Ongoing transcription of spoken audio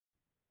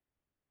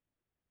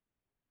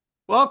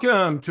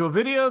Welcome to a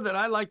video that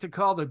I like to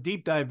call the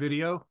deep dive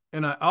video,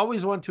 and I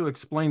always want to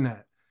explain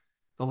that.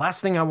 The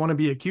last thing I want to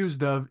be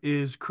accused of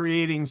is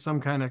creating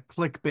some kind of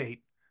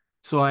clickbait.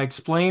 So I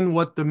explain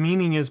what the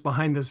meaning is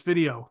behind this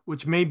video,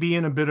 which may be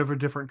in a bit of a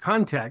different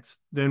context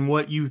than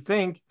what you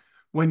think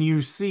when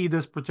you see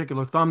this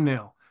particular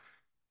thumbnail.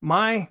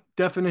 My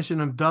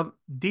definition of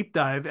deep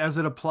dive as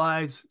it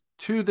applies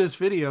to this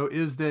video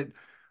is that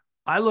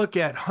I look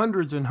at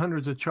hundreds and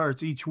hundreds of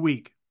charts each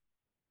week.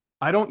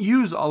 I don't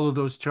use all of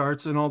those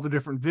charts in all the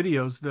different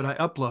videos that I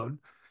upload.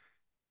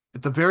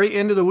 At the very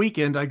end of the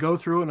weekend, I go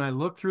through and I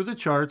look through the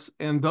charts,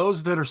 and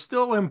those that are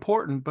still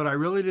important, but I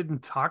really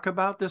didn't talk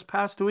about this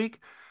past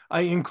week, I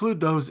include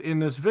those in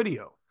this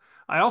video.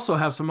 I also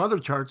have some other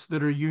charts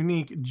that are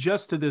unique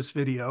just to this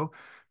video,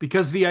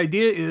 because the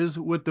idea is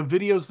with the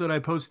videos that I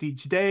post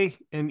each day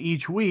and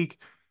each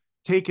week,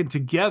 taken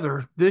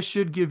together, this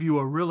should give you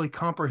a really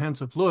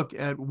comprehensive look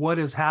at what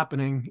is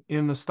happening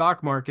in the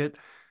stock market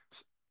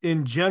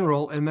in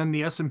general, and then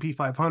the S&P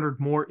 500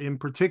 more in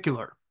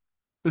particular.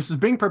 This is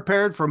being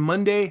prepared for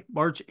Monday,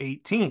 March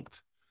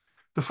 18th.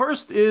 The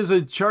first is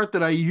a chart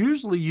that I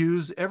usually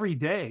use every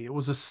day. It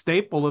was a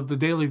staple of the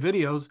daily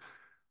videos.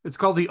 It's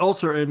called the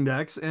ulcer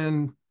index,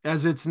 and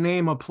as its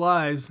name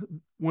applies,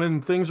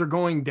 when things are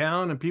going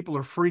down and people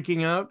are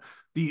freaking out,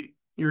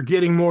 you're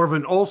getting more of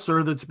an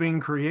ulcer that's being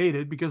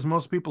created because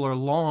most people are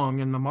long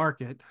in the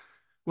market.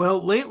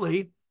 Well,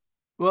 lately,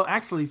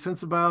 actually,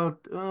 since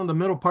about the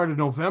middle part of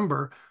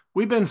November,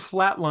 we've been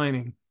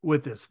flatlining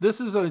with this. This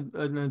is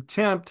an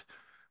attempt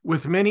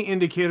with many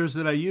indicators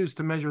that I use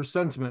to measure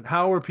sentiment.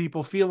 How are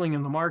people feeling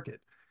in the market?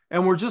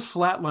 And we're just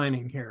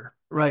flatlining here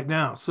right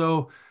now.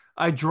 So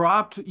I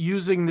dropped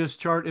using this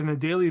chart in the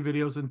daily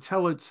videos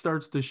until it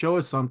starts to show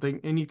us something.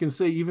 And you can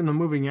see even the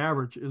moving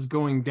average is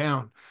going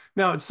down.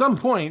 Now, at some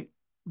point,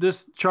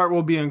 this chart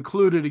will be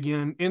included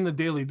again in the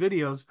daily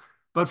videos.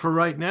 But for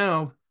right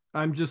now,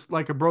 I'm just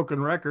like a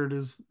broken record,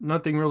 as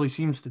nothing really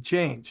seems to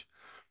change.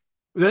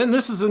 Then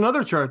this is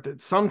another chart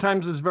that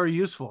sometimes is very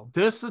useful.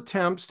 This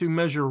attempts to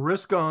measure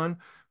risk on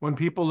when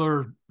people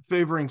are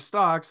favoring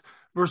stocks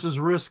versus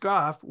risk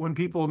off when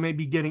people may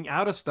be getting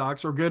out of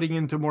stocks or getting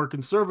into more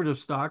conservative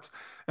stocks.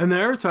 And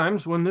there are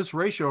times when this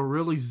ratio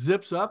really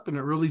zips up and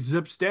it really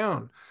zips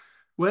down.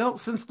 Well,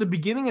 since the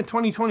beginning of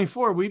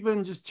 2024, we've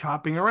been just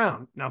chopping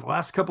around. Now, the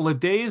last couple of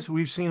days,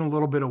 we've seen a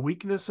little bit of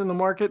weakness in the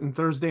market in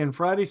Thursday and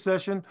Friday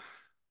session.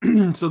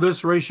 So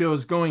this ratio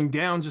is going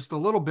down just a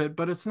little bit,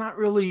 but it's not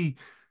really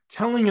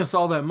telling us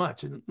all that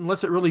much.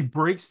 Unless it really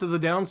breaks to the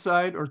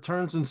downside or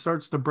turns and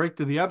starts to break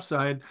to the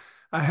upside,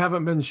 I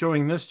haven't been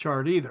showing this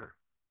chart either.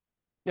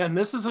 And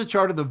this is a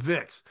chart of the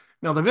VIX.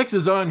 Now, the VIX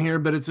is on here,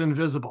 but it's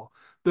invisible.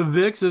 The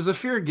VIX is a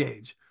fear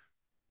gauge.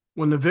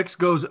 When the VIX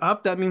goes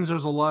up, that means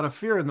there's a lot of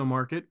fear in the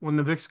market. When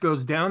the VIX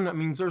goes down, that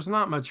means there's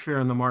not much fear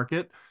in the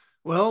market.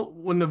 Well,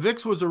 when the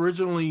VIX was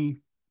originally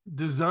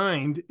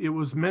designed, it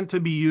was meant to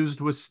be used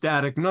with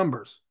static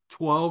numbers,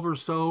 12 or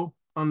so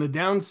on the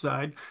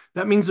downside.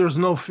 That means there's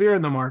no fear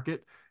in the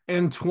market.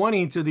 And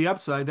 20 to the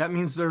upside, that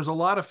means there's a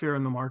lot of fear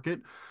in the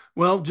market.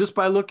 Well, just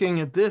by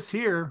looking at this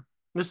here,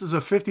 this is a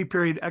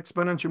 50-period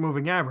exponential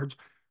moving average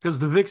because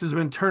the VIX has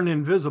been turned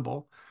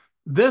invisible.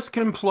 This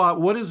can plot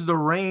what is the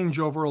range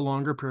over a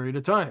longer period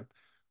of time.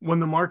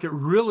 When the market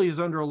really is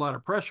under a lot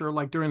of pressure,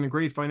 like during the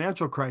great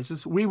financial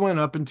crisis, we went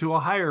up into a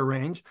higher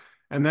range.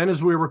 And then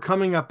as we were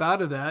coming up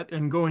out of that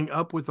and going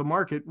up with the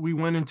market, we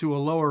went into a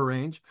lower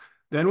range.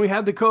 Then we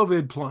had the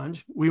COVID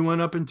plunge. We went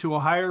up into a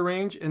higher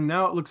range. And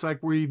now it looks like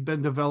we've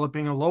been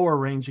developing a lower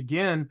range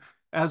again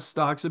as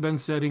stocks have been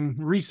setting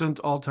recent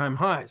all-time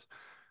highs.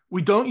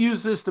 We don't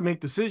use this to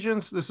make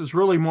decisions. This is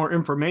really more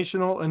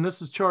informational. And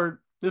this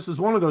is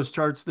one of those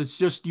charts that's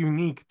just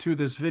unique to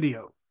this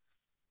video.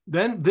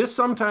 Then this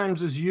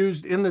sometimes is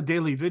used in the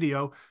daily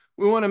video.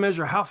 We want to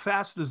measure how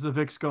fast is the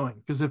VIX going,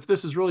 because if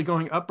this is really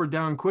going up or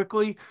down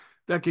quickly,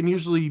 that can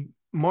usually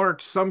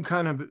mark some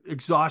kind of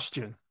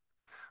exhaustion.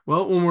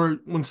 Well,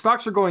 when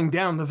stocks are going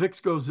down, the VIX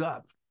goes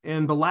up.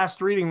 And the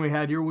last reading we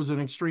had here was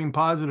an extreme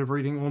positive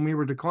reading when we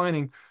were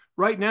declining.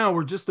 Right now,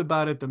 we're just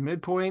about at the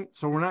midpoint,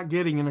 so we're not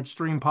getting an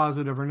extreme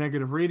positive or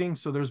negative reading,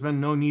 so there's been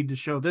no need to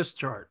show this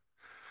chart.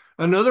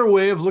 Another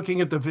way of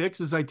looking at the VIX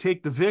is I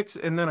take the VIX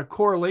and then a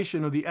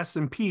correlation of the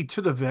S&P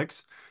to the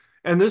VIX,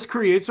 and this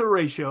creates a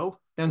ratio.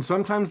 And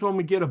sometimes when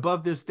we get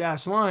above this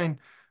dashed line,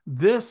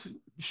 this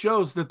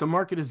shows that the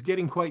market is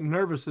getting quite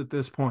nervous at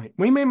this point.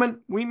 We may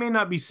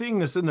not be seeing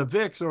this in the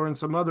VIX or in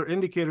some other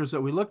indicators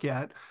that we look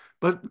at,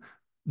 but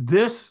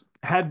this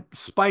had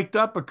spiked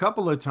up a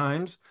couple of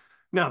times.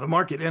 Now, the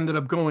market ended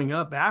up going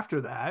up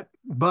after that,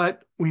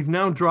 but we've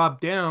now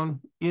dropped down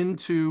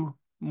into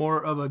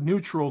more of a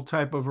neutral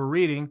type of a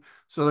reading,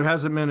 so there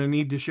hasn't been a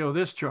need to show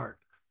this chart.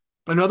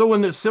 Another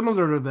one that's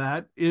similar to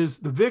that is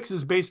the VIX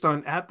is based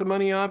on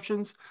at-the-money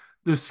options.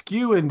 The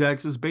SKU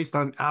index is based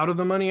on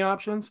out-of-the-money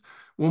options.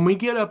 When we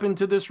get up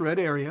into this red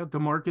area, the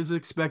market is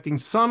expecting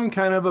some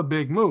kind of a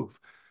big move.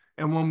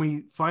 And when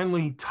we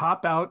finally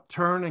top out,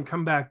 turn, and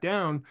come back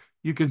down,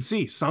 you can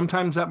see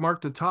sometimes that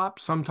marked the top,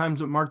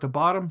 sometimes it marked the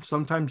bottom,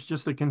 sometimes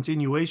just a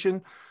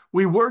continuation.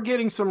 We were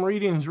getting some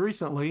readings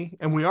recently,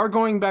 and we are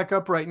going back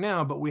up right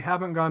now, but we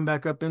haven't gone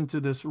back up into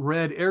this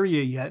red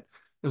area yet.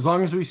 As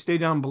long as we stay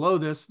down below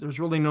this, there's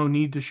really no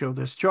need to show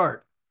this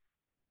chart.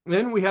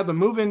 Then we have the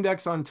MOVE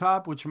index on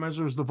top, which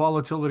measures the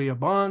volatility of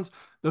bonds,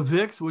 the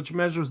VIX, which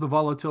measures the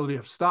volatility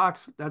of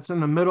stocks. That's in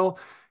the middle.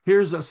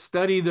 Here's a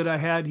study that I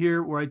had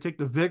here where I take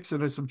the VIX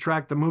and I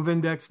subtract the MOVE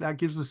index. That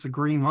gives us a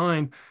green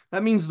line.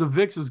 That means the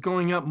VIX is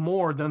going up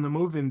more than the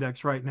MOVE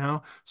index right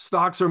now.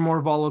 Stocks are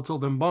more volatile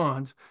than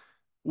bonds.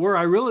 Where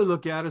I really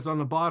look at is on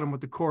the bottom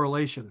with the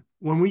correlation.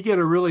 When we get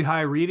a really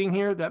high reading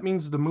here, that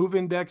means the MOVE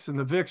index and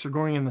the VIX are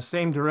going in the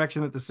same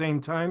direction at the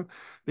same time.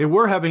 They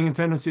were having a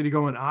tendency to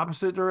go in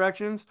opposite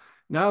directions.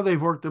 Now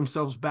they've worked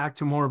themselves back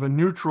to more of a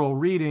neutral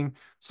reading.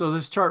 So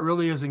this chart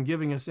really isn't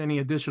giving us any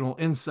additional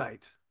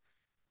insight.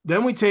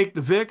 Then we take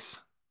the VIX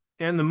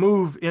and the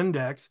MOVE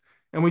index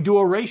and we do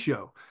a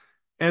ratio.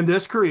 And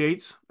this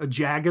creates a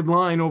jagged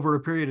line over a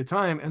period of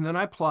time. And then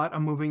I plot a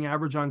moving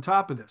average on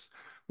top of this.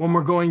 When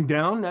we're going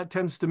down, that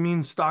tends to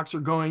mean stocks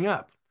are going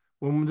up.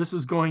 When this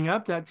is going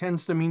up, that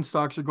tends to mean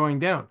stocks are going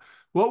down.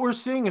 What we're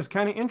seeing is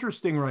kind of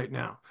interesting right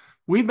now.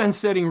 We've been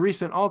setting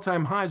recent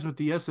all-time highs with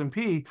the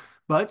S&P,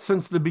 but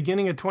since the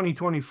beginning of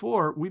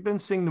 2024, we've been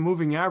seeing the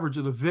moving average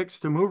of the VIX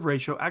to MOVE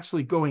ratio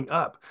actually going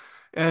up.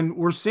 And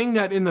we're seeing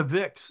that in the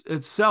VIX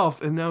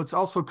itself, and now it's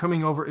also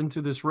coming over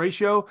into this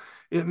ratio.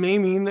 It may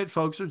mean that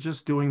folks are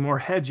just doing more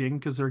hedging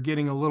because they're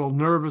getting a little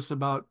nervous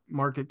about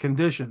market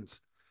conditions.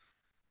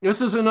 This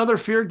is another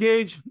fear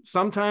gauge.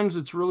 Sometimes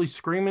it's really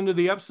screaming to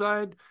the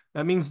upside.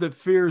 That means that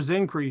fear is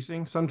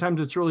increasing. Sometimes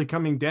it's really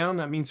coming down.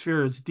 That means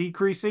fear is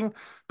decreasing.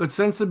 But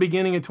since the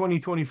beginning of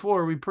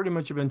 2024, we pretty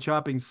much have been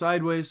chopping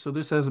sideways, so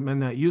this hasn't been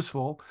that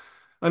useful.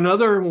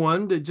 Another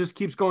one that just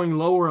keeps going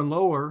lower and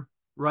lower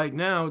right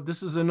now,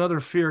 this is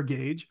another fear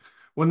gauge.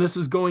 When this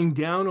is going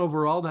down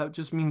overall, that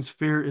just means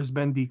fear has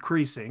been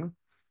decreasing.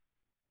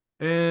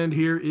 And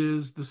here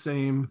is the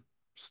same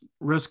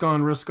risk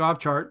on, risk off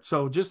chart.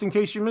 So just in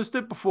case you missed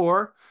it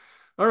before.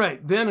 All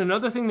right, then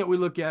another thing that we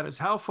look at is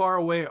how far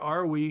away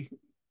are we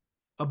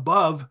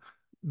above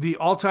the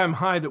all-time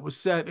high that was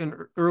set in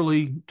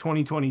early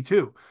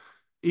 2022.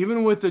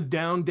 Even with the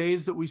down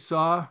days that we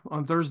saw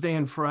on Thursday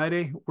and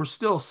Friday, we're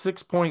still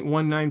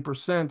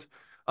 6.19%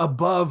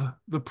 above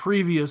the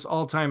previous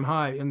all-time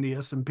high in the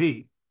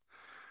S&P.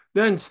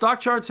 Then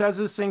Stock Charts has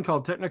this thing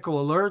called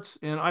technical alerts,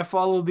 and I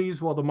follow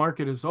these while the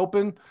market is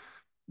open.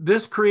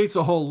 This creates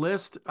a whole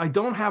list. I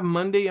don't have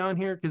Monday on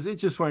here because it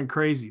just went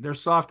crazy. Their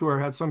software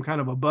had some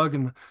kind of a bug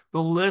and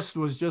the list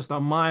was just a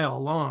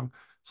mile long.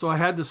 So I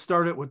had to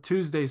start it with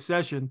Tuesday's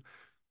session.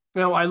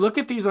 Now I look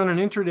at these on an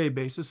intraday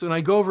basis and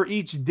I go over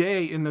each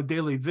day in the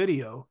daily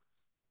video,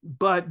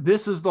 but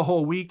this is the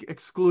whole week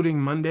excluding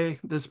Monday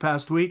this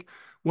past week.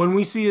 When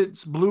we see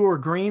it's blue or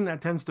green, that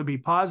tends to be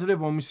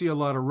positive. When we see a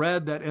lot of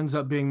red, that ends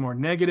up being more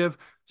negative.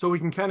 So we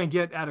can kind of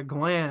get at a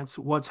glance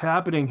what's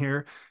happening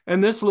here.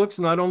 And this looks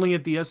not only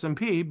at the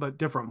S&P, but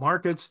different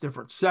markets,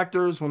 different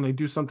sectors, when they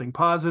do something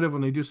positive,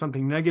 when they do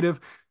something negative.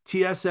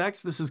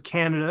 TSX, this is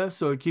Canada,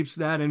 so it keeps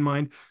that in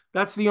mind.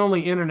 That's the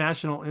only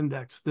international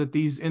index that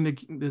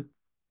that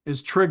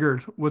is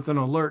triggered with an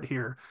alert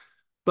here.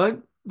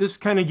 But this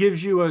kind of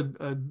gives you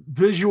a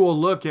visual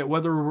look at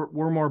whether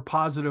we're more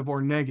positive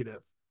or negative.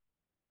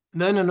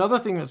 Then another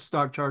thing that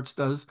Stock Charts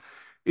does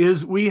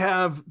is we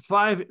have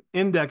 5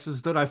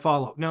 indexes that I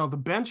follow. Now, the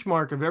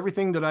benchmark of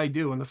everything that I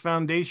do and the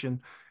foundation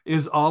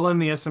is all in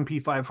the S&P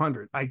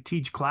 500. I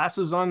teach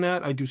classes on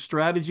that. I do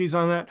strategies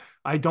on that.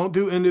 I don't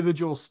do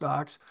individual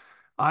stocks.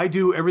 I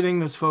do everything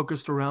that's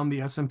focused around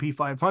the S&P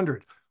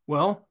 500.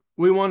 Well,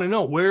 we want to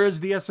know, where is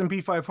the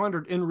S&P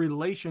 500 in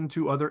relation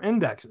to other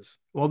indexes?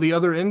 Well, the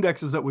other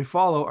indexes that we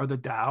follow are the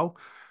Dow,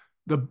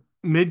 the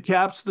mid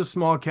caps, the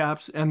small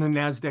caps, and the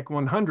NASDAQ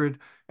 100.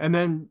 And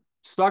then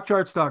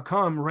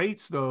StockCharts.com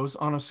rates those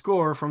on a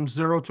score from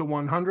 0 to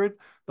 100.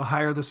 The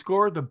higher the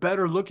score, the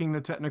better looking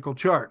the technical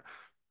chart.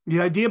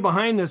 The idea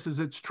behind this is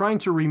it's trying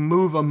to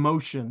remove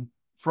emotion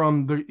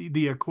from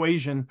the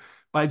equation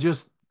by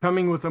just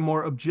coming with a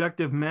more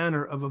objective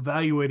manner of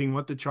evaluating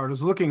what the chart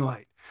is looking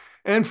like.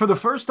 And for the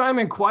first time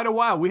in quite a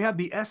while, we have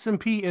the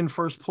S&P in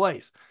first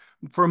place.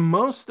 For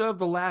most of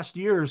the last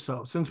year or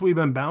so, since we've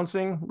been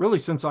bouncing, really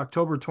since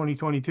October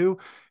 2022,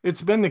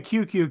 it's been the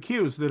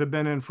QQQs that have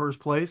been in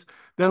first place.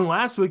 Then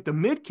last week, the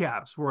mid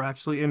caps were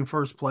actually in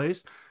first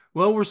place.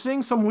 Well, we're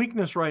seeing some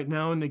weakness right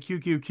now in the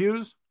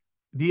QQQs.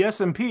 The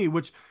S&P,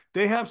 which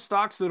they have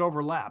stocks that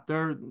overlap.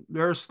 There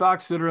are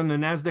stocks that are in the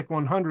NASDAQ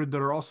 100 that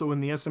are also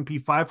in the S&P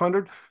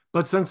 500.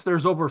 But since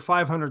there's over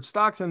 500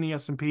 stocks in the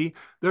S&P,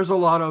 there's a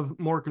lot of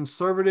more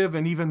conservative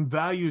and even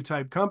value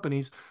type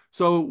companies.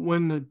 So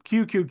when the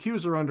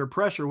QQQs are under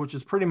pressure, which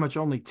is pretty much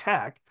only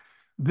tech,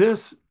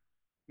 this,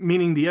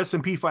 meaning the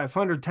S&P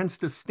 500, tends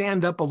to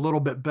stand up a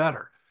little bit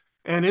better.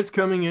 And it's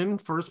coming in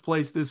first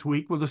place this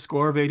week with a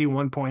score of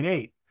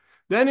 81.8.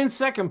 Then in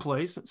second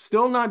place,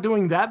 still not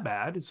doing that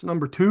bad, it's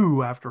number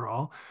 2 after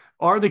all,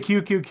 are the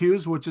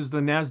QQQs, which is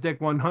the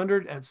NASDAQ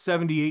 100 at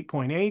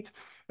 78.8.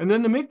 And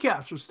then the mid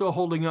caps are still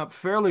holding up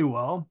fairly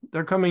well.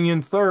 They're coming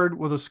in third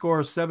with a score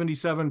of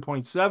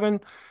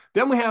 77.7.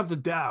 Then we have the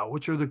Dow,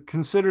 which are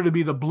considered to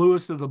be the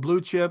bluest of the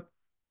blue chip,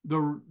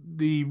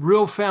 the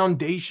real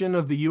foundation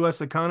of the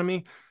US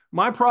economy.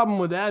 My problem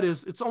with that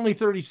is it's only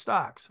 30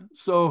 stocks.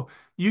 So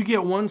you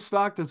get one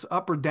stock that's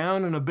up or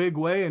down in a big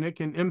way and it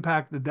can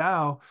impact the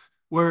Dow,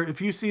 where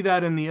if you see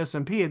that in the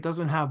S&P, it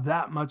doesn't have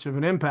that much of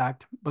an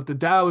impact. But the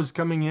Dow is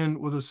coming in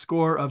with a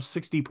score of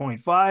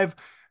 60.5.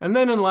 And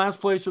then in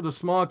last place are the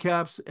small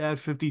caps at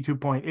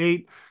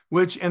 52.8,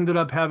 which ended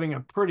up having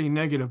a pretty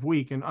negative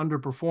week and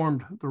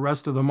underperformed the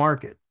rest of the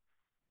market.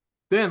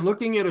 Then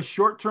looking at a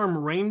short-term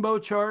rainbow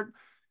chart,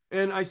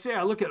 and I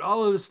look at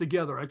all of this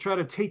together. I try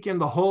to take in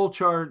the whole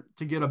chart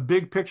to get a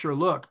big picture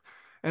look.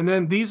 And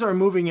then these are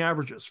moving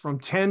averages from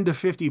 10 to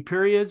 50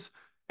 periods.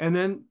 And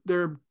then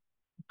they're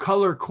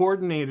color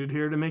coordinated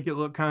here to make it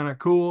look kind of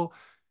cool.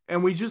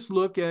 And we just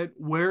look at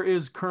where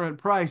is current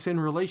price in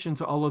relation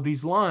to all of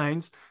these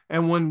lines.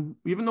 And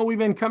even though we've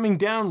been coming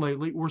down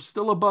lately, we're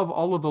still above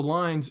all of the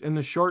lines in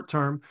the short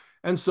term.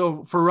 And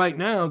so for right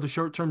now, the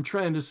short-term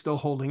trend is still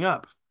holding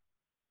up.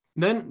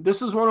 Then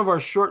this is one of our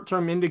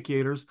short-term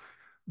indicators.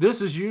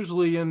 This is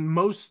usually in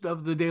most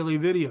of the daily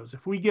videos.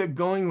 If we get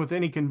going with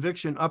any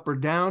conviction up or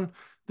down,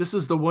 this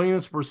is the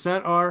Williams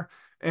percent R,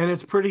 and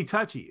it's pretty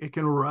touchy. It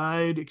can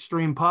ride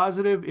extreme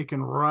positive. It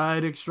can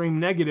ride extreme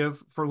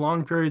negative for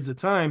long periods of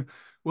time.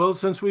 Well,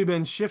 since we've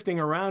been shifting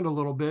around a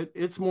little bit,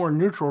 it's more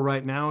neutral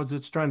right now as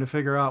it's trying to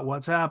figure out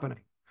what's happening.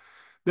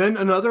 Then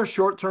another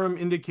short-term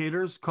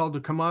indicator is called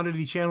the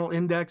Commodity Channel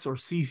Index, or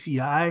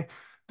CCI.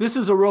 This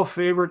is a real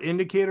favorite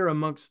indicator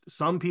amongst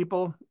some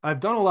people. I've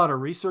done a lot of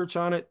research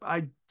on it.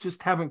 I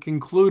just haven't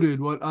concluded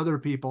what other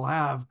people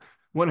have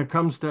when it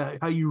comes to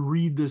how you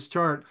read this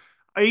chart.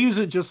 I use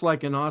it just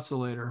like an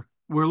oscillator.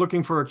 We're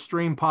looking for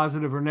extreme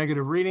positive or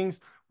negative readings.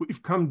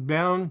 We've come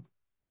down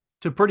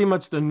to pretty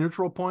much the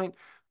neutral point.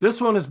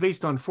 This one is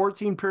based on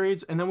 14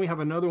 periods, and then we have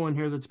another one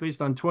here that's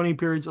based on 20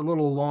 periods, a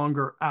little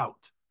longer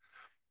out.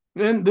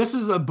 And this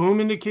is a boom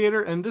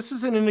indicator, and this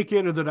is an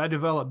indicator that I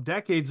developed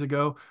decades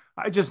ago.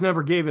 I just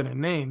never gave it a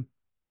name.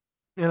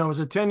 And I was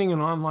attending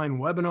an online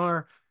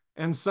webinar,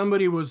 and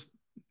somebody was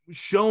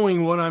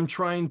showing what I'm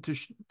trying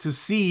to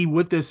see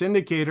with this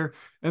indicator,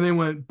 and they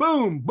went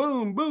boom,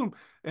 boom, boom.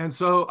 And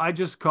so I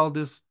just called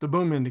this the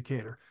boom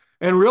indicator.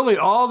 And really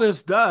all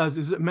this does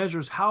is it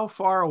measures how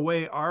far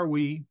away are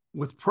we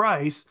with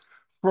price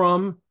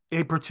from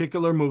a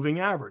particular moving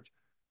average.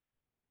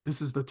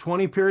 This is the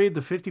 20 period,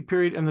 the 50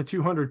 period, and the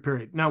 200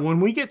 period. Now, when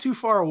we get too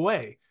far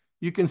away,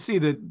 you can see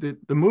that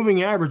the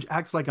moving average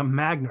acts like a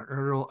magnet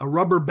or a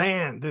rubber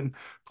band, and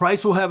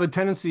price will have a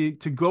tendency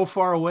to go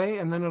far away,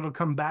 and then it'll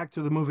come back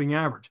to the moving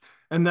average.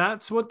 And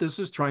that's what this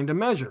is trying to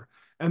measure.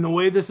 And the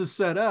way this is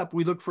set up,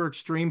 we look for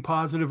extreme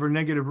positive or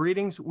negative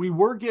readings. We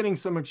were getting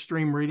some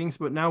extreme readings,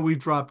 but now we've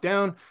dropped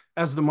down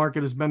as the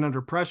market has been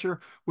under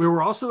pressure. We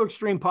were also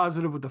extreme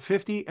positive with the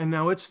 50, and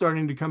now it's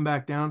starting to come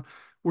back down.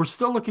 We're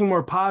still looking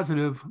more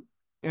positive,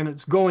 and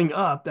it's going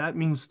up. That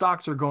means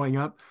stocks are going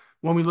up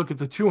when we look at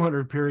the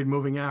 200 period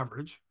moving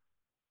average.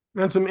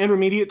 And some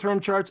intermediate term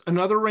charts,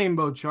 another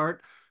rainbow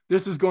chart.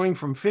 This is going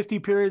from 50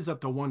 periods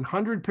up to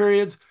 100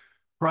 periods.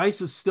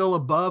 Price is still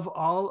above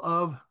all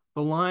of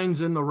the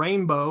lines in the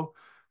rainbow.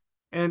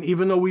 And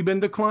even though we've been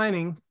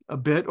declining a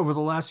bit over the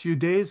last few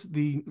days,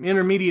 the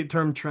intermediate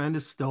term trend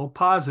is still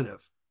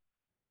positive.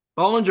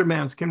 Bollinger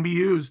Bands can be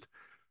used,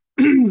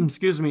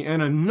 excuse me,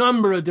 in a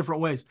number of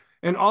different ways.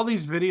 And all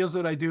these videos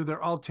that I do,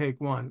 they're all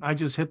take one. I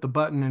just hit the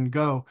button and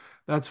go.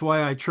 That's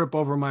why I trip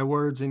over my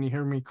words and you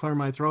hear me clear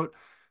my throat,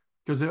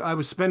 because I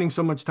was spending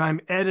so much time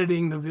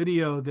editing the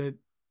video that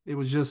it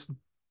was just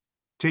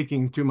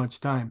taking too much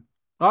time.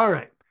 All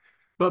right.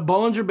 But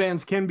Bollinger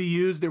Bands can be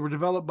used. They were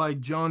developed by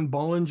John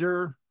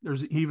Bollinger.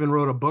 He even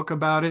wrote a book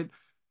about it.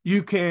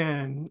 You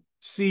can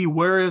see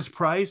where is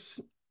price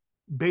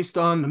based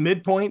on the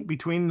midpoint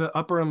between the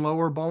upper and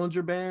lower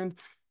Bollinger Band.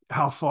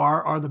 How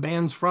far are the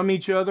bands from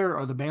each other?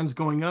 Are the bands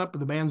going up? Are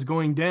the bands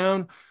going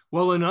down?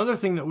 Well, another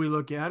thing that we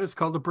look at is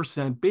called the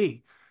percent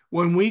B.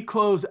 When we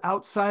close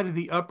outside of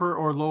the upper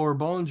or lower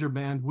Bollinger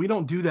Band, we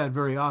don't do that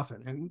very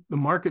often. And the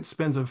market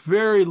spends a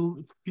very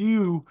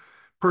few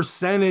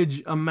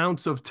percentage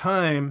amounts of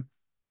time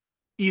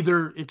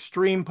either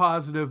extreme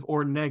positive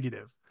or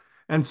negative.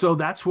 And so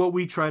that's what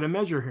we try to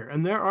measure here.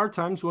 And there are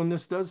times when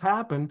this does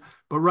happen,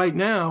 but right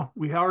now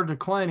we are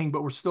declining,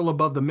 but we're still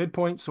above the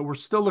midpoint. So we're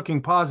still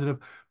looking positive,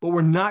 but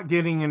we're not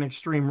getting an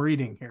extreme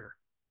reading here.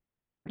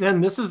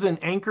 And this is an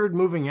anchored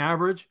moving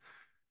average.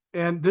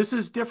 And this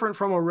is different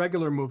from a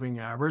regular moving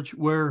average,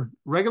 where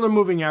regular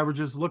moving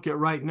averages look at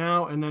right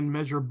now and then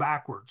measure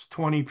backwards,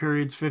 20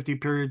 periods, 50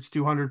 periods,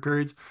 200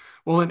 periods.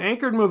 Well, an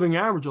anchored moving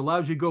average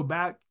allows you go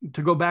back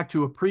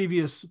to a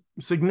previous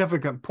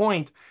significant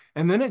point,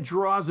 and then it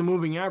draws a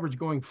moving average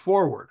going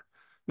forward.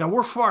 Now,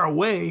 we're far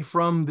away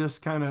from this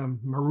kind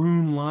of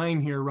maroon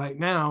line here right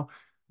now,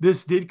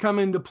 This did come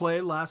into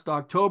play last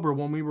October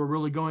when we were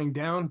really going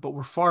down, but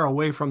we're far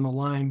away from the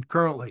line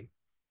currently.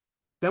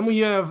 Then we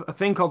have a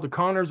thing called the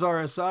Connors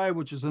RSI,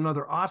 which is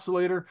another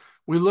oscillator.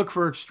 We look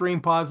for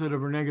extreme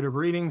positive or negative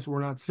readings.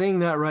 We're not seeing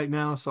that right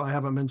now, so I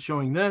haven't been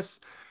showing this.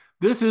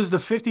 This is the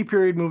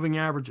 50-period moving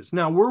averages.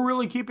 Now, we're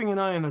really keeping an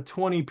eye on the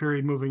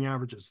 20-period moving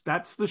averages.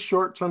 That's the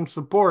short-term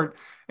support.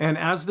 And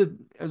as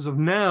of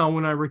now,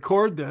 when I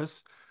record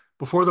this,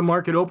 before the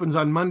market opens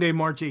on Monday,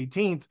 March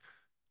 18th,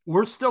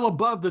 we're still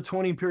above the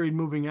 20-period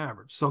moving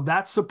average. So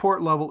that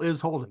support level is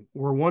holding.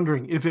 We're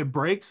wondering if it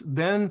breaks,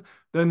 then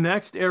the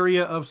next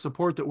area of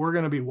support that we're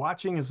going to be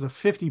watching is the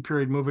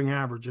 50-period moving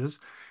averages.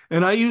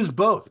 And I use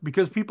both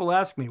because people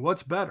ask me,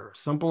 what's better, a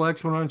simple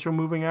exponential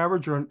moving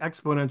average or an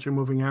exponential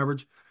moving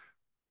average?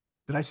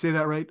 Did I say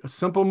that right? A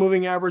simple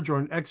moving average or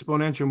an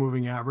exponential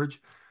moving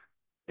average?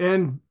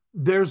 And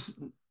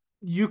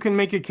you can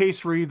make a case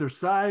for either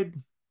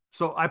side.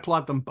 So I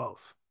plot them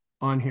both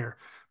on here,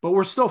 but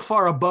we're still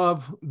far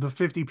above the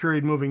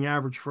 50-period moving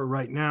average for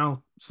right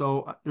now.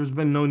 So there's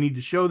been no need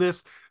to show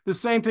this. The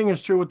same thing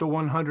is true with the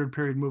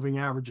 100-period moving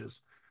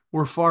averages.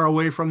 We're far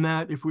away from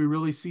that. If we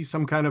really see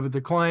some kind of a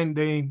decline,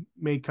 they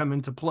may come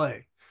into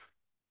play.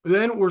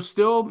 Then we're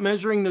still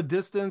measuring the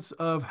distance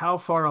of how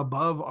far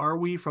above are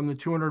we from the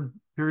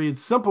 200-period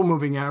simple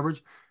moving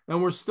average,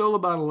 and we're still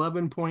about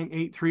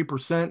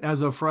 11.83% as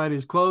of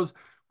Friday's close.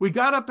 We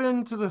got up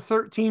into the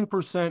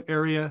 13%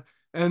 area,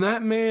 and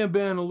that may have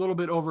been a little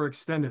bit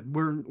overextended.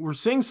 We're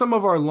seeing some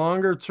of our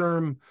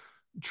longer-term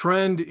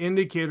trend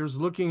indicators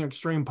looking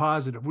extreme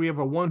positive. We have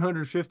a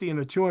 150 and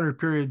a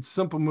 200-period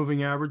simple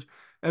moving average,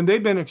 and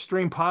they've been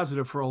extreme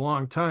positive for a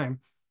long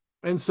time.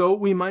 And so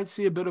we might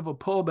see a bit of a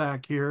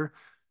pullback here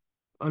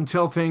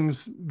until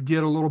things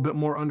get a little bit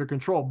more under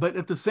control. But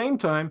at the same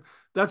time,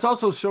 that's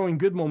also showing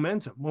good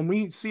momentum. When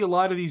we see a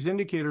lot of these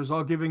indicators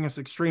all giving us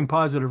extreme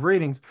positive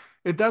readings,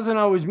 it doesn't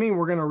always mean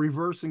we're going to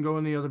reverse and go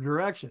in the other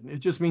direction. It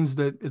just means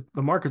that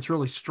the market's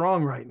really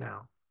strong right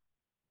now.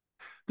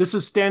 This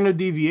is standard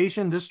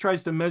deviation. This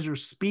tries to measure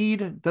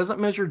speed. It doesn't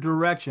measure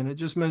direction. It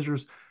just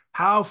measures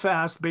how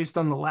fast, based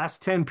on the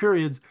last 10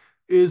 periods,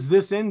 is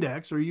this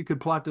index, or you could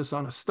plot this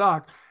on a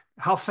stock.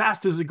 How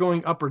fast is it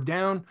going up or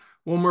down?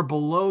 When we're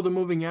below the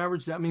moving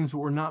average, that means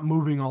we're not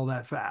moving all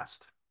that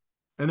fast.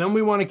 And then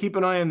we want to keep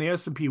an eye on the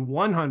S&P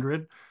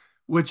 100,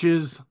 which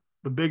is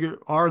the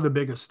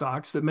biggest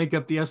stocks that make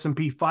up the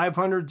S&P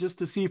 500, just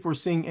to see if we're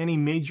seeing any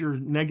major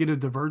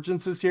negative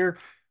divergences here.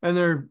 And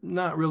they're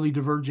not really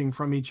diverging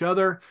from each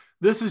other.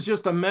 This is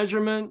just a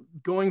measurement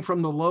going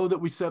from the low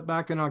that we set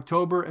back in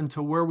October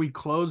into where we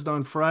closed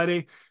on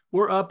Friday.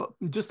 We're up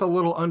just a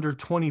little under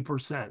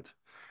 20%.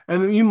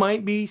 And then you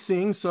might be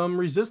seeing some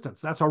resistance.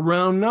 That's a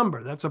round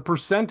number. That's a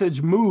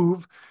percentage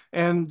move.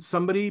 And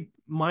somebody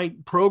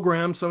might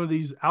program some of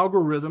these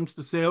algorithms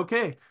to say,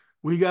 okay,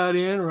 we got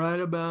in right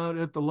about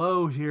at the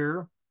low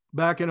here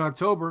back in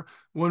October.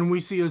 When we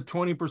see a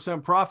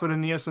 20% profit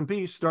in the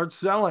S&P, start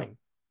selling.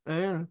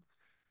 And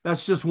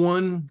that's just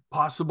one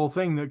possible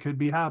thing that could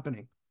be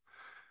happening.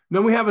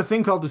 Then we have a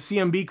thing called the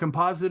CMB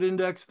Composite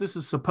Index. This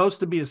is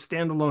supposed to be a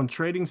standalone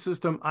trading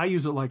system. I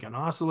use it like an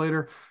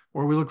oscillator,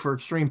 where we look for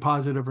extreme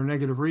positive or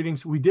negative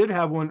readings. We did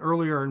have one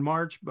earlier in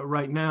March, but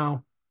right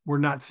now we're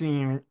not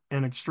seeing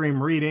an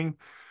extreme reading.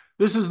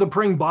 This is the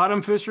Pring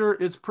Bottom Fisher.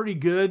 It's pretty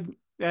good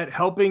at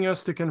helping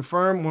us to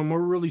confirm when we're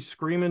really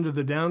screaming to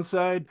the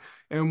downside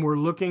and we're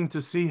looking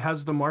to see,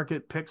 has the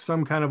market picked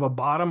some kind of a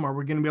bottom? Are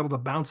we going to be able to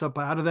bounce up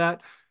out of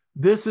that?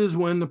 This is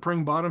when the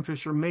Pring Bottom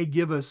Fisher may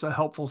give us a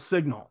helpful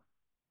signal.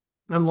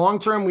 And long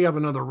term, we have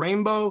another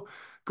rainbow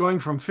going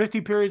from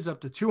 50 periods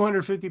up to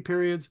 250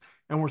 periods,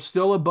 and we're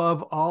still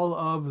above all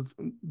of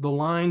the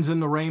lines in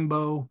the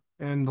rainbow,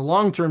 and the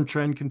long-term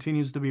trend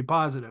continues to be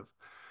positive.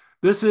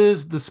 This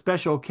is the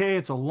Special K.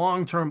 It's a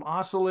long-term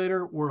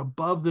oscillator. We're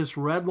above this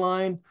red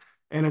line,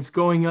 and it's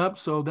going up,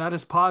 so that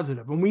is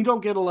positive. And we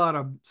don't get a lot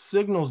of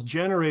signals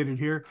generated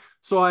here,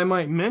 so I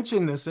might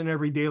mention this in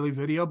every daily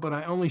video, but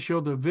I only show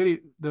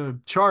the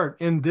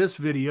chart in this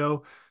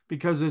video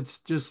because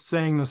it's just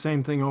saying the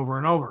same thing over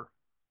and over.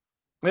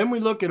 Then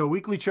we look at a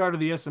weekly chart of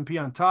the S&P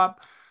on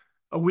top,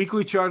 a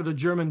weekly chart of the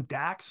German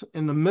DAX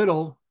in the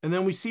middle, and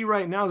then we see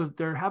right now that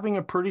they're having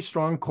a pretty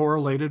strong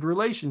correlated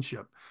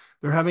relationship.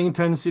 They're having a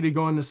tendency to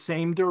go in the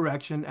same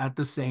direction at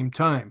the same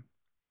time.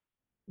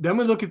 Then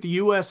we look at the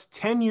U.S.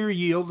 10-year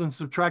yield and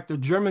subtract the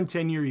German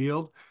 10-year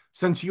yield.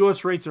 Since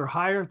U.S. rates are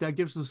higher, that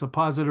gives us a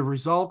positive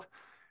result.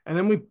 And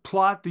then we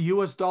plot the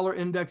U.S. dollar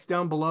index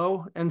down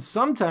below. And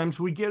sometimes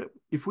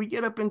if we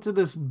get up into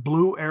this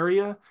blue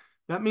area,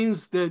 that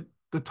means that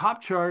the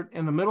top chart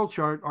and the middle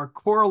chart are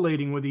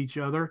correlating with each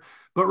other.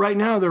 But right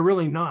now, they're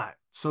really not.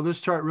 So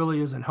this chart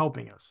really isn't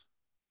helping us.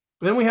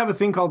 Then we have a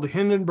thing called the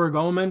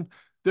Hindenburg-Omen.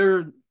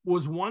 There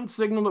was one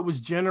signal that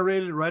was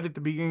generated right at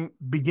the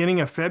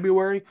beginning of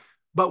February.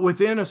 But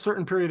within a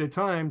certain period of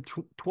time,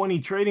 20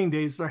 trading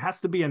days, there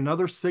has to be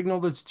another signal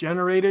that's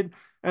generated,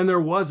 and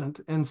there wasn't.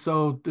 And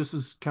so this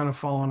is kind of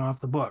falling off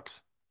the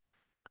books.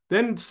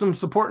 Then some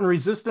support and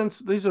resistance.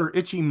 These are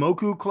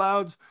Ichimoku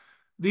clouds.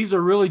 these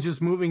are really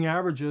just moving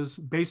averages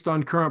based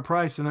on current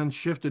price and then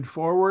shifted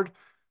forward.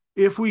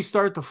 If we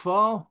start to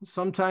fall,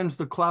 sometimes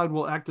the cloud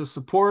will act as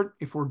support.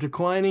 If we're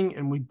declining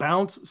and we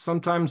bounce,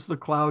 sometimes the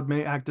cloud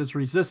may act as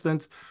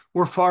resistance.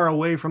 We're far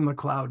away from the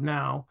cloud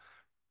now.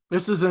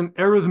 This is an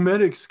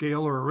arithmetic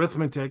scale, or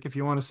arithmetic, if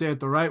you want to say it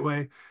the right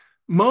way.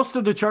 Most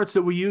of the charts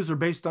that we use are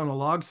based on a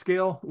log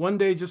scale. One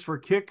day, just for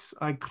kicks,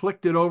 I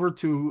clicked it over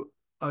to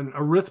an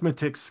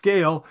arithmetic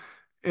scale,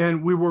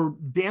 and we were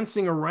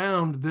dancing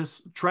around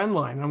this trend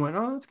line. I went,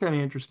 oh, that's kind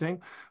of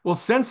interesting. Well,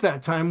 since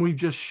that time, we've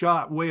just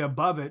shot way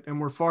above it, and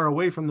we're far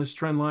away from this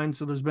trend line,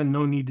 so there's been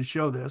no need to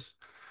show this.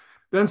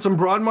 Then some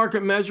broad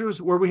market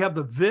measures where we have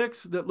the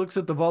VIX that looks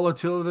at the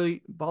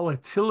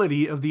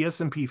volatility of the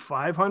S&P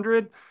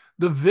 500.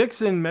 The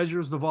Vixen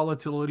measures the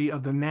volatility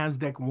of the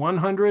NASDAQ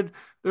 100.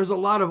 There's a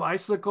lot of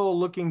icicle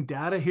looking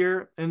data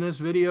here in this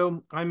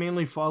video. I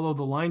mainly follow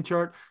the line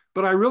chart,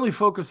 but I really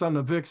focus on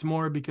the VIX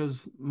more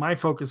because my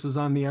focus is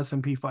on the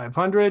S&P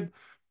 500.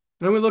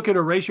 Then we look at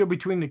a ratio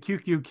between the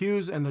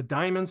QQQs and the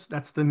diamonds.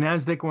 That's the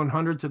NASDAQ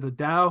 100 to the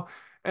Dow.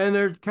 And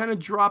they're kind of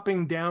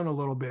dropping down a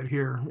little bit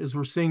here as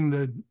we're seeing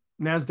the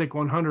NASDAQ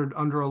 100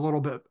 under a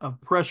little bit of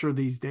pressure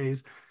these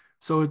days.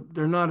 So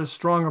they're not as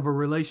strong of a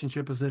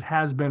relationship as it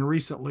has been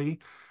recently.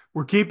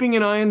 We're keeping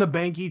an eye on the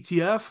bank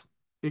ETF.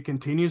 It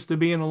continues to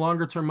be in a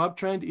longer-term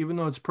uptrend, even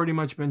though it's pretty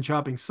much been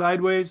chopping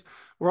sideways.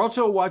 We're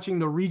also watching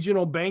the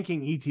regional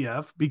banking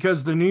ETF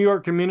because the New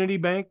York Community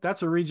Bank,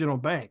 that's a regional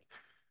bank.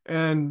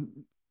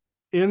 And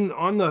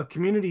on the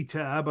community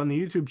tab on the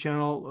YouTube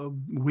channel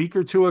a week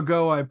or two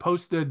ago, I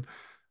posted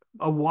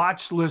a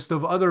watch list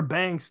of other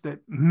banks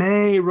that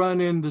may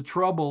run into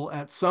trouble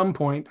at some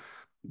point.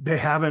 They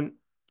haven't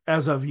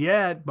as of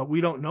yet, but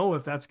we don't know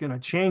if that's going to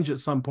change at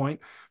some point.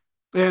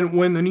 And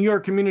when the New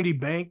York Community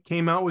Bank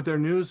came out with their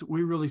news,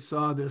 we really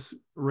saw this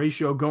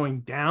ratio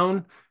going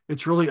down.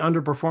 It's really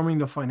underperforming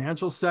the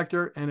financial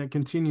sector, and it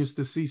continues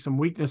to see some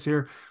weakness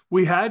here.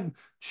 We had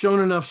shown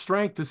enough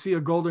strength to see a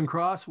golden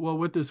cross. Well,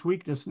 with this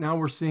weakness, now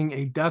we're seeing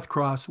a death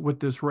cross with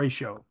this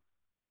ratio.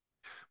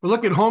 We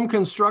look at home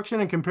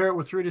construction and compare it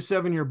with 3 to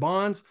 7 year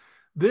bonds.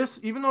 This,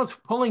 even though it's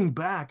pulling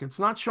back, it's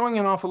not showing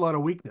an awful lot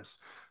of weakness.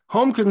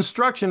 Home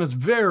construction is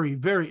very,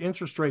 very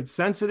interest rate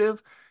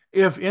sensitive.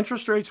 If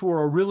interest rates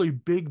were a really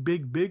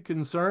big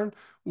concern,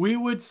 we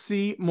would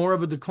see more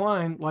of a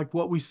decline like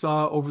what we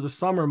saw over the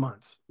summer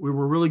months. We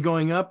were really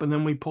going up and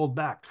then we pulled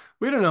back.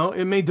 We don't know,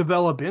 it may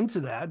develop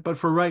into that, but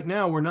for right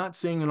now, we're not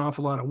seeing an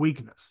awful lot of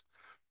weakness.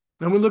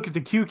 Then we look at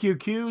the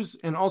QQQs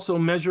and also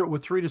measure it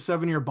with 3 to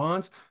 7 year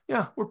bonds.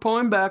 Yeah, we're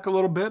pulling back a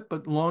little bit,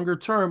 but longer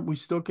term, we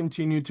still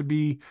continue to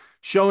be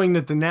showing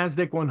that the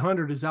NASDAQ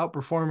 100 is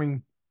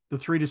outperforming the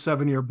 3 to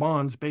 7 year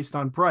bonds based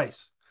on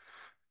price.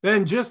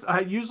 Then I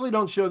usually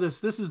don't show this.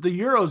 This is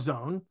the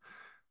Eurozone.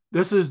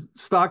 This is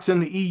stocks in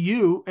the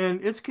EU,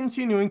 and it's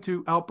continuing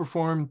to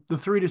outperform the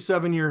 3 to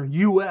 7 year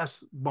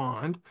US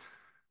bond.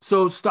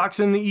 So stocks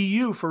in the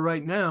EU for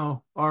right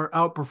now are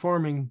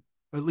outperforming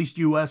at least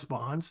US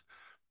bonds.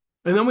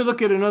 And then we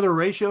look at another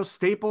ratio,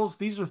 staples.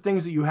 These are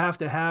things that you have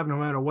to have no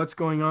matter what's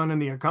going on in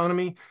the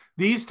economy.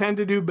 These tend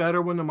to do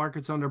better when the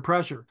market's under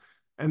pressure.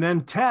 And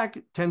then tech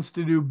tends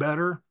to do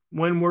better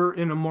when we're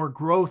in a more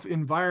growth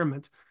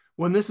environment.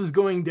 When this is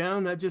going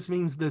down, that just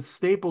means the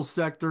staples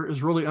sector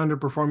is really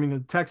underperforming the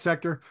tech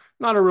sector.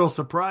 Not a real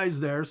surprise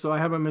there, so I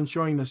haven't been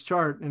showing this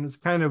chart. And it's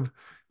kind of,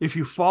 if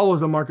you follow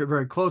the market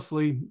very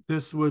closely,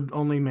 this would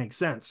only make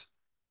sense.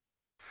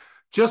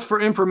 Just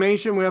for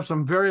information, we have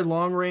some very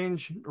long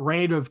range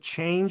rate of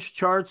change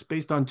charts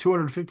based on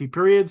 250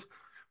 periods.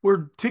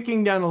 We're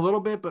ticking down a little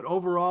bit, but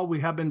overall we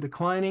have been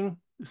declining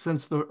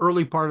since the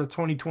early part of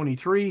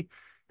 2023.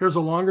 Here's a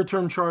longer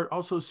term chart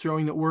also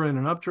showing that we're in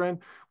an uptrend.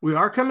 We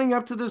are coming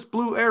up to this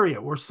blue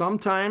area where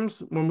sometimes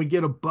when we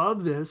get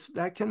above this,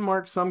 that can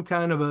mark some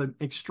kind of an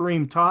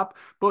extreme top,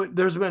 but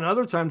there's been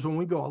other times when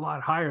we go a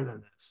lot higher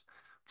than this.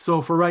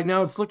 So for right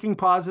now, it's looking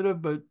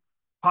positive, but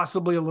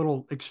possibly a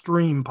little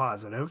extreme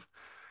positive.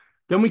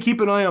 Then we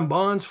keep an eye on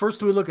bonds.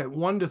 First, we look at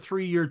 1 to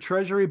 3 year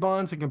treasury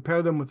bonds and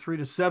compare them with 3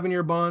 to 7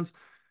 year bonds.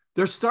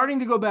 They're starting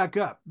to go back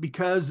up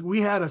because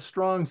we had a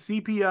strong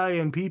CPI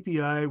and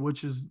PPI,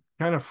 which is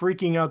kind of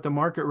freaking out the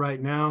market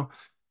right now,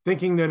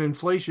 thinking that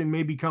inflation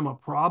may become a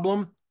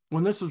problem.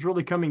 When this was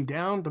really coming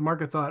down, the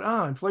market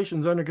thought,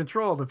 inflation's under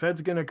control. The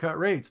Fed's going to cut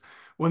rates.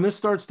 When this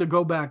starts to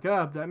go back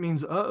up, that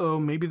means,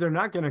 maybe they're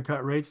not going to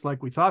cut rates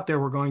like we thought they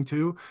were going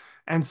to.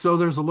 And so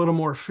there's a little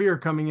more fear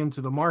coming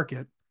into the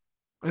market.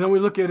 And then we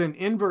look at an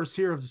inverse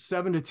here of the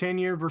 7 to 10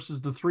 year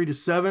versus the 3 to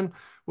 7.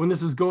 When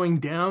this is going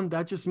down,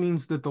 that just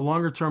means that the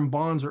longer term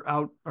bonds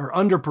are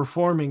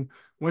underperforming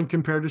when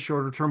compared to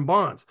shorter term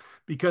bonds.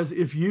 Because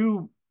if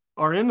you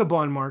are in the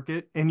bond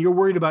market and you're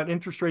worried about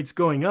interest rates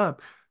going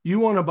up, you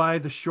want to buy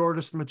the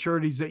shortest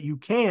maturities that you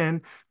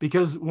can,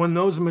 because when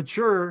those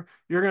mature,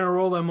 you're going to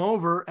roll them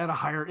over at a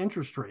higher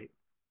interest rate.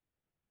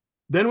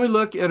 Then we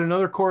look at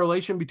another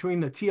correlation between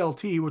the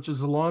TLT, which is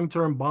the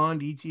long-term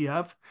bond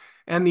ETF,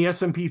 and the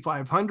S&P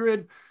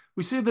 500.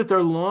 we see that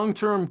their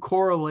long-term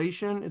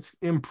correlation, it's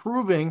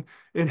improving.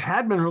 It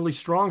had been really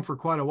strong for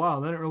quite a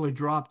while. Then it really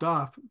dropped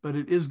off, but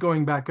it is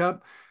going back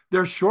up.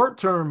 Their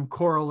short-term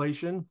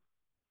correlation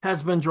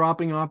has been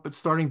dropping off, but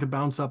starting to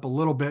bounce up a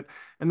little bit.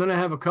 And then I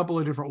have a couple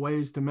of different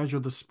ways to measure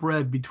the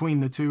spread between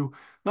the two.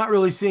 Not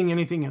really seeing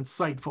anything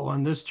insightful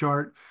on this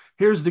chart.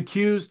 Here's the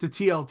Qs to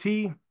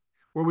TLT,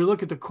 where we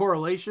look at the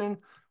correlation,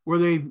 where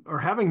they are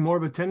having more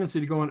of a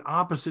tendency to go in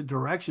opposite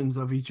directions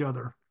of each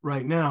other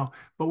right now.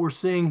 But we're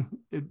seeing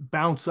it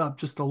bounce up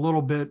just a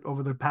little bit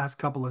over the past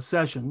couple of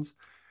sessions.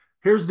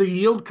 Here's the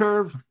yield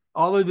curve.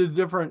 All of the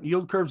different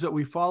yield curves that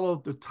we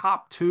follow, the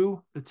top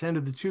two, the 10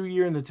 to the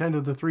 2-year and the 10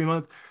 to the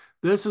 3-month.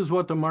 This is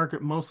what the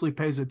market mostly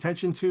pays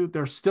attention to.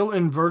 They're still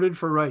inverted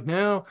for right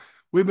now.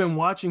 We've been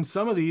watching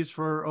some of these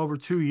for over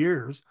 2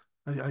 years.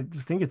 I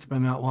think it's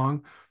been that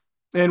long.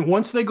 And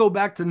once they go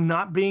back to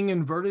not being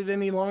inverted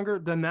any longer,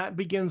 then that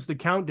begins the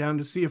countdown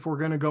to see if we're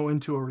going to go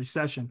into a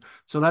recession.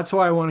 So that's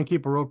why I want to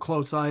keep a real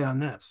close eye on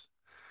this.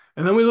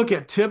 And then we look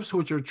at TIPS,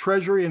 which are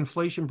Treasury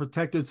inflation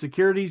protected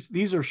securities.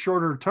 These are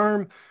shorter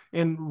term.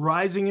 In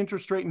rising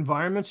interest rate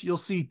environments, you'll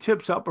see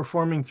TIPS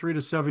outperforming 3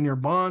 to 7-year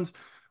bonds.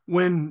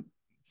 When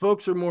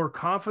folks are more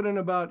confident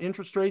about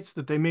interest rates,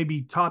 that they may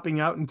be topping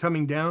out and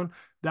coming down,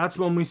 that's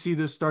when we see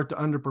this start to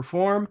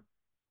underperform.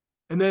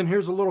 And then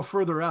here's a little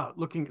further out,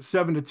 looking at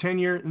 7 to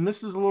 10-year, and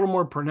this is a little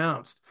more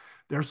pronounced.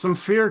 There's some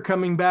fear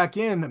coming back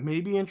in that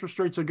maybe interest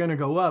rates are going to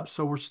go up,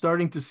 so we're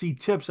starting to see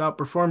TIPS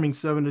outperforming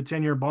 7 to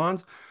 10-year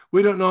bonds.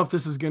 We don't know if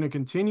this is going to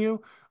continue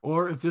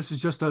or if this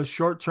is just a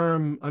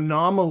short-term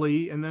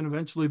anomaly, and then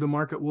eventually the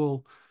market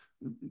will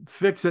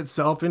fix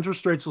itself.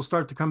 Interest rates will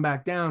start to come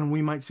back down, and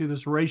we might see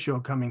this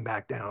ratio coming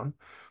back down.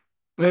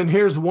 And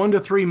here's 1 to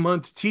 3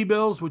 month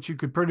T-bills, which you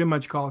could pretty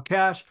much call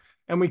cash,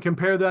 and we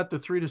compare that to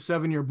 3 to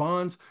 7-year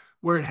bonds,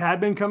 where it had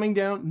been coming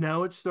down.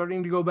 Now it's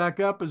starting to go back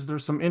up as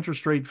there's some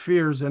interest rate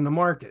fears in the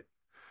market.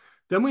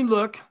 Then we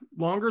look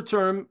longer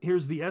term.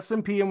 Here's the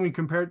S&P, and we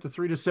compare it to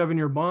 3 to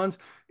 7-year bonds.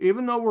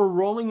 Even though we're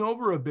rolling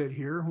over a bit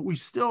here, we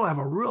still have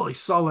a really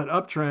solid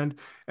uptrend.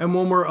 And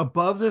when we're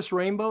above this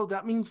rainbow,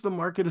 that means the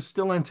market is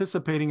still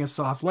anticipating a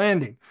soft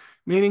landing,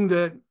 meaning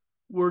that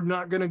we're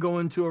not going to go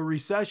into a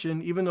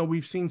recession, even though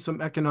we've seen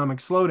some economic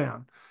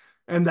slowdown.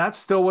 And that's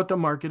still what the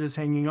market is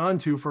hanging on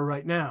to for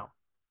right now.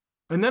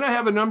 And then I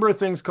have a number of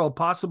things called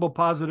possible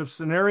positive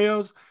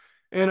scenarios.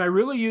 And I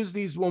really use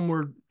these when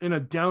we're in a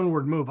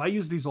downward move. I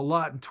use these a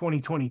lot in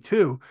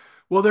 2022.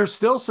 Well, there's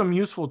still some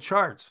useful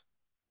charts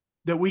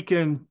that we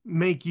can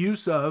make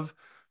use of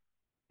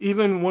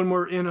even when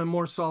we're in a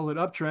more solid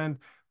uptrend.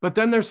 But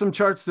then there's some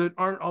charts that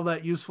aren't all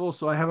that useful,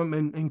 so I haven't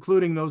been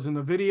including those in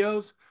the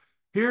videos.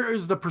 Here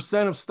is the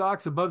percent of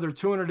stocks above their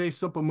 200-day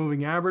simple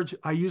moving average.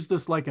 I use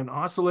this like an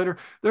oscillator.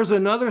 There's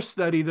another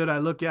study that I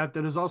look at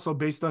that is also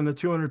based on the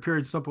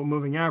 200-period simple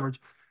moving average.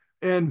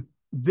 And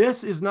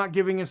this is not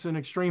giving us an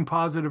extreme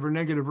positive or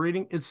negative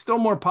reading. It's still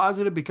more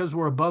positive because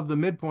we're above the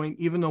midpoint,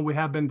 even though we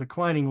have been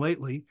declining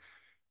lately.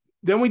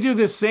 Then we do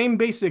this same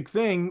basic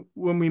thing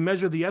when we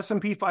measure the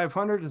S&P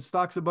 500 and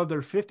stocks above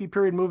their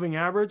 50-period moving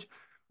average.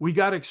 We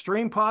got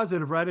extreme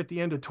positive right at the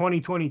end of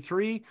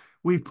 2023.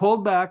 We've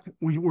pulled back.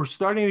 We're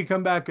starting to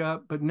come back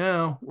up, but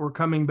now we're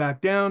coming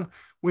back down.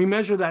 We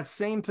measure that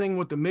same thing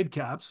with the mid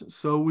caps.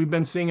 So we've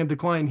been seeing a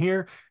decline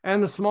here,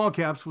 and the small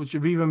caps, which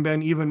have even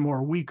been even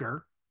more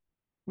weaker.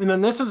 And then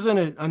this is in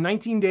a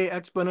 19-day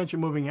exponential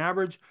moving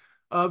average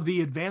of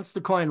the advanced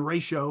decline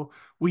ratio.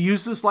 We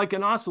use this like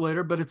an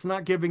oscillator, but it's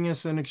not giving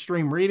us an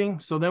extreme reading.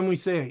 So then we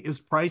say, is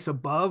price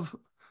above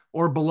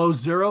or below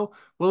 0?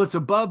 Well, it's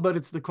above, but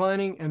it's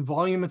declining, and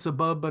volume, it's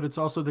above, but it's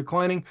also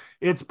declining.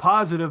 It's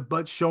positive,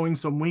 but showing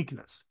some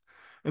weakness.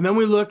 And then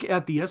we look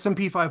at the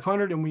S&P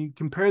 500 and we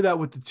compare that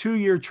with the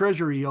 2-year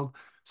treasury yield.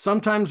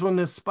 Sometimes when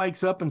this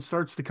spikes up and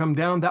starts to come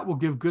down, that will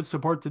give good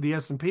support to the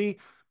S&P,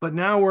 but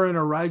now we're in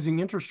a rising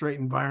interest rate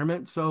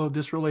environment, so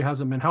this really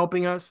hasn't been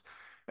helping us.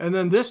 And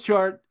then this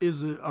chart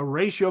is a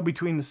ratio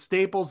between the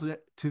staples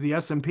to the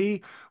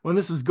S&P. When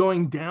this is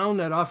going down,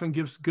 that often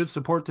gives good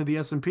support to the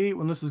S&P.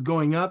 When this is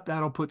going up,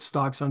 that'll put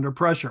stocks under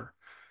pressure.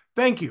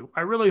 Thank you.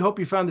 I really hope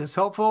you found this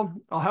helpful.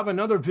 I'll have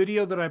another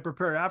video that I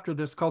prepare after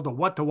this called the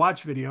What to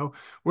Watch video,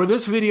 where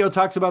this video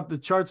talks about the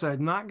charts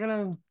I'm not going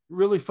to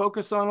really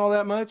focus on all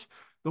that much.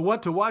 The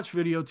What to Watch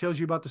video tells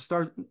you about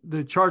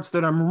the charts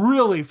that I'm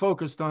really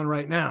focused on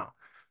right now.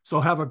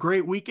 So have a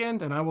great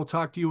weekend, and I will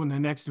talk to you in the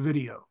next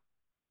video.